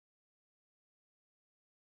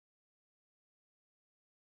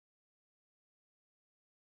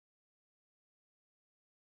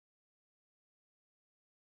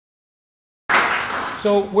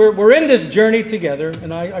So we're in this journey together,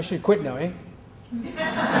 and I should quit now, eh? All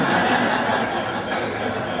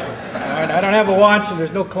right, I don't have a watch, and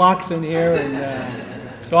there's no clocks in here,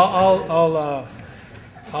 and so I'll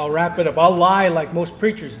wrap it up. I'll lie like most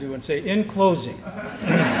preachers do and say, in closing.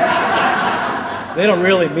 They don't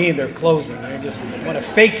really mean they're closing. They just want to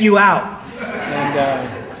fake you out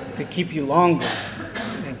and to keep you longer.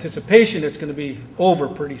 Anticipation it's going to be over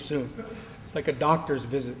pretty soon. It's like a doctor's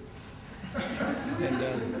visit. And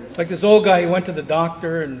it's like this old guy, he went to the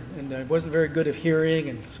doctor and wasn't very good at hearing,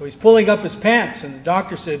 and so he's pulling up his pants, and the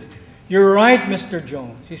doctor said, "You're right, Mr.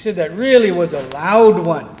 Jones." He said, "That really was a loud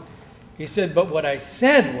one." He said, "But what I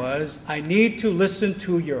said was, I need to listen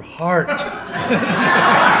to your heart." Because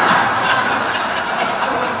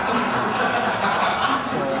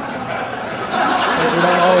we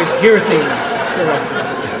don't always hear things correctly.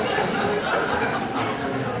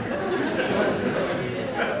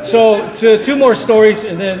 So, two more stories,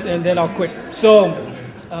 and then I'll quit. So,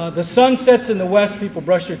 the sun sets in the west. People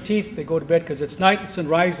brush their teeth. They go to bed because it's night. The sun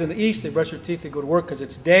rises in the east. They brush their teeth. They go to work because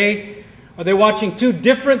it's day. Are they watching two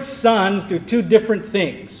different suns do two different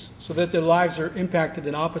things so that their lives are impacted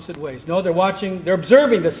in opposite ways? No, they're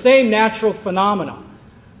observing the same natural phenomena.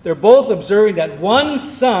 They're both observing that one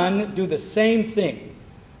sun do the same thing.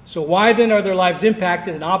 So why then are their lives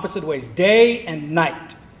impacted in opposite ways, day and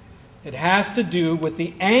night? It has to do with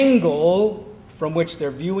the angle from which they're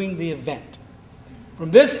viewing the event. From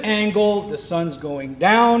this angle, the sun's going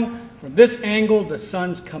down. From this angle, the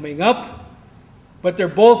sun's coming up. But they're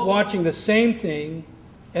both watching the same thing.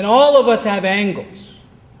 And all of us have angles,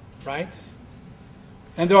 right?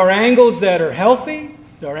 And there are angles that are healthy.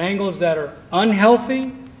 There are angles that are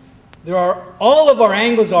unhealthy. All of our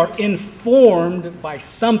angles are informed by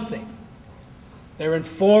something. They're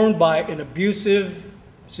informed by an abusive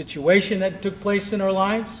situation that took place in our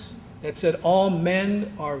lives that said all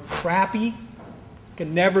men are crappy,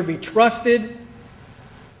 can never be trusted.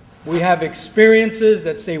 We have experiences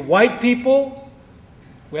that say white people.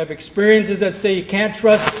 We have experiences that say you can't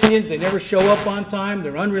trust Indians. They never show up on time.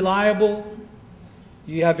 They're unreliable.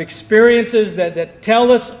 You have experiences that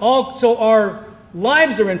tell us all. So our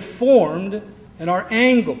lives are informed and our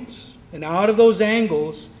angles. And out of those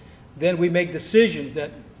angles, then we make decisions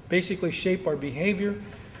that basically shape our behavior.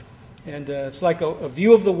 And it's like a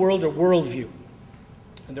view of the world or worldview.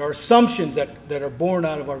 And there are assumptions that are born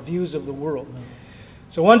out of our views of the world.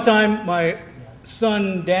 So one time, my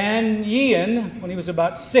son Dan Ian, when he was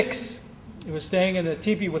about 6, he was staying in a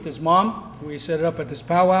teepee with his mom. We set it up at this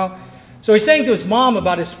powwow. So he's saying to his mom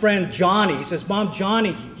about his friend Johnny. He says, "Mom,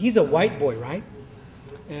 Johnny, he's a white boy, right?"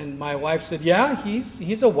 And my wife said, "Yeah,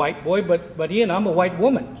 he's a white boy, but Ian, I'm a white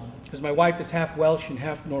woman." Because my wife is half Welsh and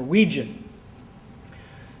half Norwegian.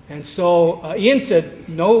 And so Ian said,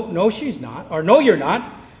 no, she's not. Or, "No, you're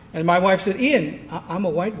not." And my wife said, "Ian, I'm a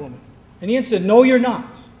white woman." And Ian said, "No, you're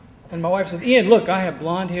not." And my wife said, "Ian, look, I have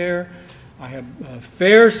blonde hair. I have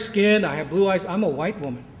fair skin. I have blue eyes. I'm a white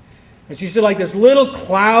woman." And she said, like this little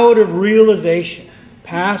cloud of realization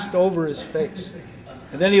passed over his face.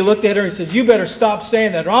 And then he looked at her and he said, "You better stop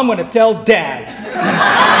saying that or I'm going to tell Dad."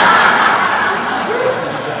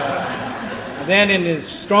 And then in his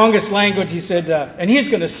strongest language, he said, "And he's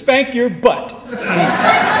going to spank your butt."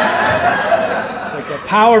 It's like a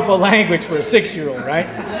powerful language for a 6-year-old, right?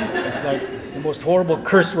 It's like the most horrible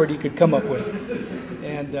curse word he could come up with.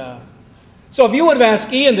 And so if you would have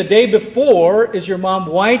asked Ian the day before, "Is your mom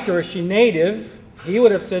white or is she native?" he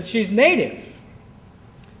would have said, "She's native."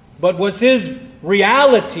 But was his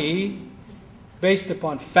reality based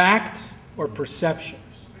upon fact or perception?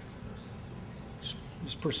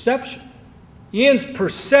 It's perception. Ian's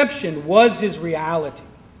perception was his reality.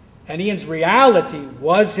 And Ian's reality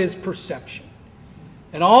was his perception.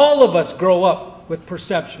 And all of us grow up with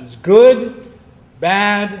perceptions. Good,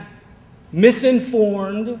 bad,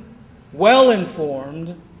 misinformed,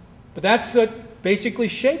 well-informed. But that's what basically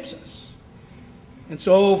shapes us. And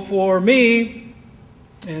so for me,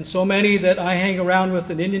 and so many that I hang around with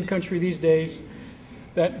in Indian country these days,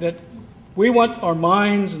 that we want our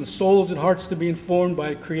minds and souls and hearts to be informed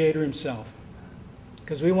by the Creator Himself.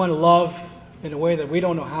 Because we want to love in a way that we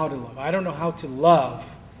don't know how to love. I don't know how to love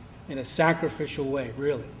in a sacrificial way,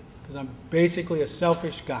 really. Because I'm basically a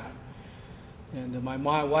selfish guy. And my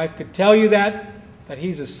wife could tell you that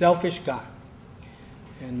he's a selfish guy.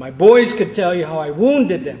 And my boys could tell you how I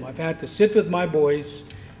wounded them. I've had to sit with my boys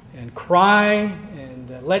and cry and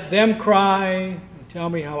let them cry and tell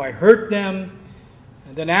me how I hurt them.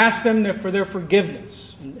 And then ask them for their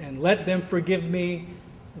forgiveness and let them forgive me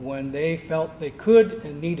when they felt they could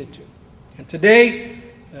and needed to. And today,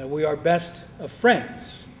 we are best of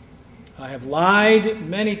friends. I have lied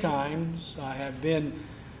many times. I have been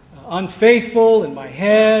unfaithful in my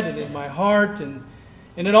head and in my heart. And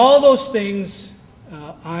in all those things,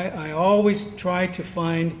 I always try to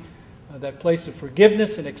find that place of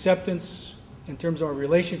forgiveness and acceptance in terms of our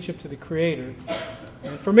relationship to the Creator.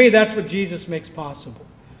 And for me, that's what Jesus makes possible.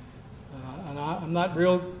 And I'm not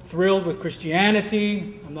real thrilled with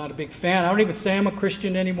Christianity. I'm not a big fan. I don't even say I'm a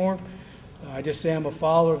Christian anymore. I just say I'm a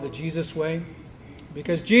follower of the Jesus way.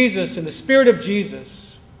 Because Jesus, and the Spirit of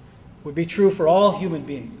Jesus, would be true for all human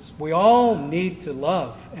beings. We all need to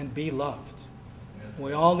love and be loved.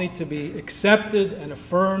 We all need to be accepted and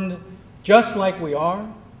affirmed just like we are.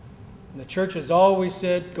 And the church has always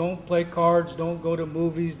said, don't play cards, don't go to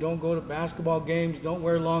movies, don't go to basketball games, don't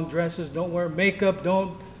wear long dresses, don't wear makeup,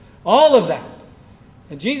 don't... all of that.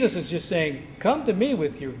 And Jesus is just saying, come to me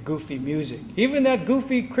with your goofy music. Even that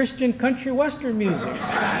goofy Christian country western music.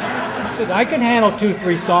 He said, I can handle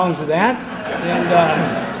 2-3 songs of that.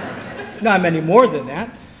 And not many more than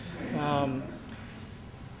that.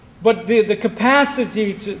 But the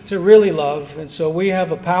capacity to really love, and so we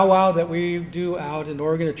have a powwow that we do out in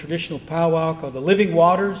Oregon, a traditional powwow called the Living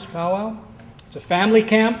Waters Powwow. It's a family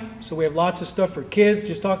camp, so we have lots of stuff for kids,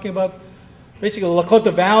 just talking about basically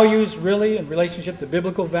Lakota values, really, in relationship to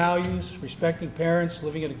biblical values, respecting parents,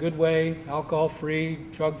 living in a good way, alcohol-free,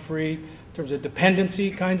 drug-free, in terms of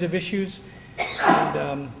dependency kinds of issues.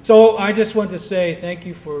 And so I just want to say thank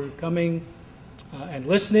you for coming and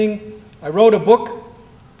listening. I wrote a book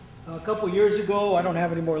a couple years ago. I don't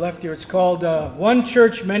have any more left here. It's called One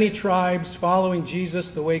Church, Many Tribes, Following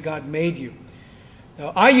Jesus the Way God Made You.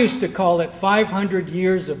 Now, I used to call it 500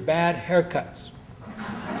 Years of Bad Haircuts,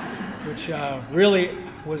 which really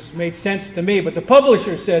made sense to me. But the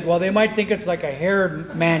publisher said, well, they might think it's like a hair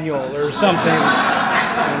manual or something.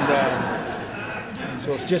 And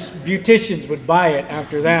so it's just beauticians would buy it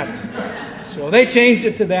after that. So they changed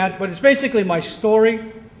it to that. But it's basically my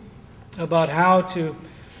story about how to...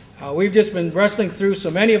 we've just been wrestling through, so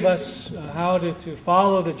many of us, how to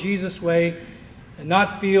follow the Jesus way and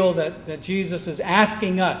not feel that Jesus is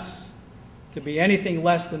asking us to be anything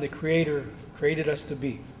less than the Creator created us to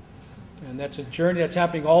be. And that's a journey that's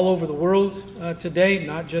happening all over the world today,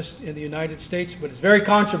 not just in the United States, but it's very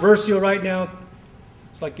controversial right now.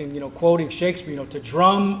 It's like in, quoting Shakespeare, to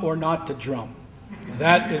drum or not to drum.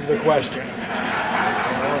 That is the question.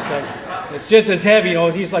 It's like, it's just as heavy,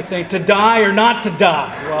 he's like saying to die or not to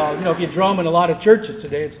die. Well, if you drum in a lot of churches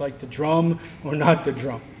today, it's like to drum or not to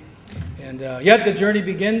drum. And yet the journey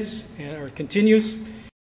begins or continues.